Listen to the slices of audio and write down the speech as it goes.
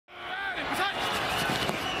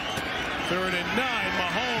Third and 9.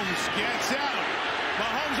 Mahomes gets out.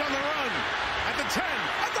 Mahomes on the run. At the 10.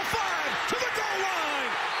 At the 5. To the goal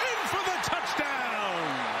line. In for the touchdown.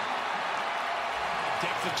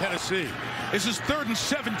 Depth of Tennessee. This is 3rd and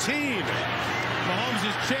 17. Mahomes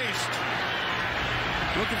is chased.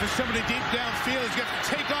 Looking for somebody deep downfield. He's got to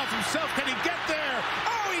take off himself. Can he get there?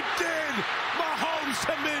 Oh, he did. Mahomes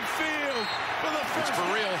to midfield for the first. It's for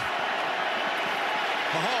real.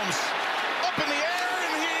 Mahomes up in the air,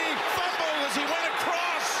 and he fumbled as he went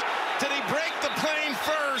across. Did he break the plane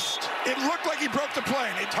first? It looked like he broke the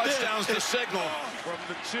plane. Touchdown's the signal. From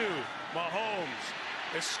the 2, Mahomes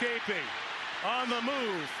escaping. On the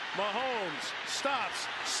move, Mahomes stops,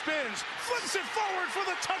 spins, flips it forward for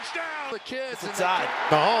the touchdown. The kids inside.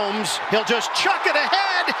 Mahomes, he'll just chuck it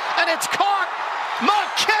ahead, and it's caught.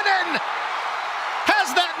 McKinnon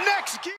has that next.